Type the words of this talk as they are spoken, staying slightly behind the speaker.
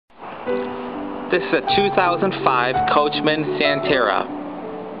This is a 2005 Coachman Santara.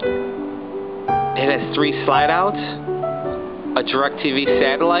 It has 3 slide outs, a DirecTV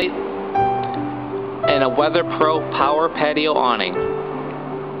satellite, and a Weather Pro power patio awning.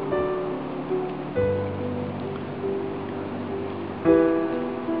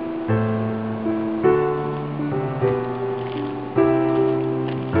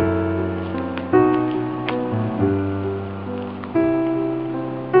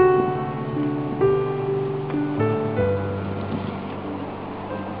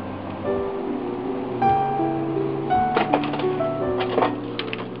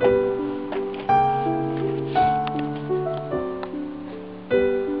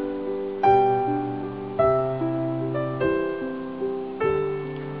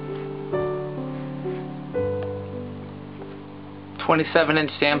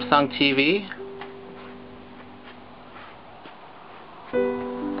 .27-inch Samsung TV.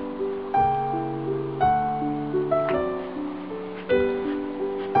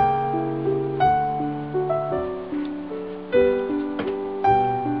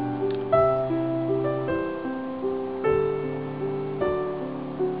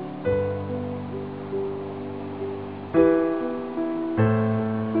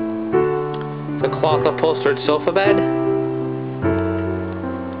 The cloth upholstered sofa bed.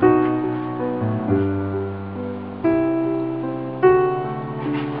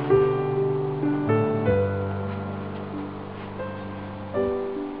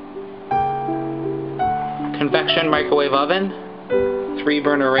 Convection microwave oven,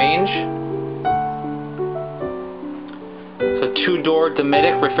 3-burner range. It's a 2-door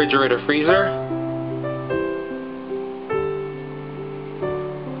Dometic refrigerator freezer.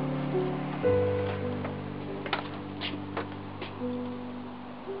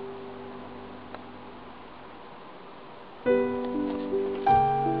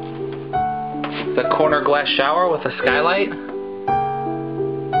 The corner glass shower with a skylight.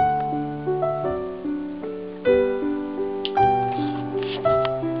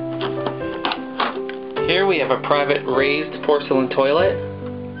 Here we have a private raised porcelain toilet.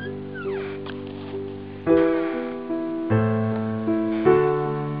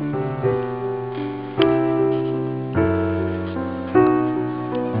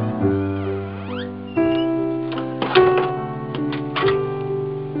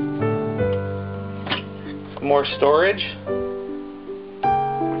 More storage.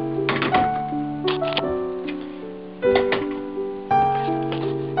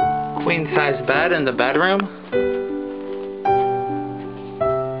 Queen-size bed in the bedroom.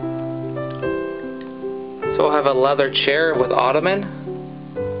 So we'll have a leather chair with ottoman.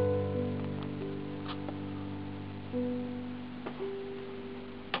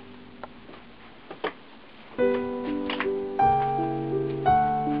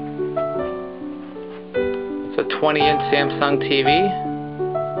 It's a 20-inch Samsung TV.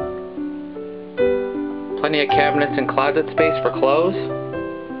 Plenty of cabinets and closet space for clothes.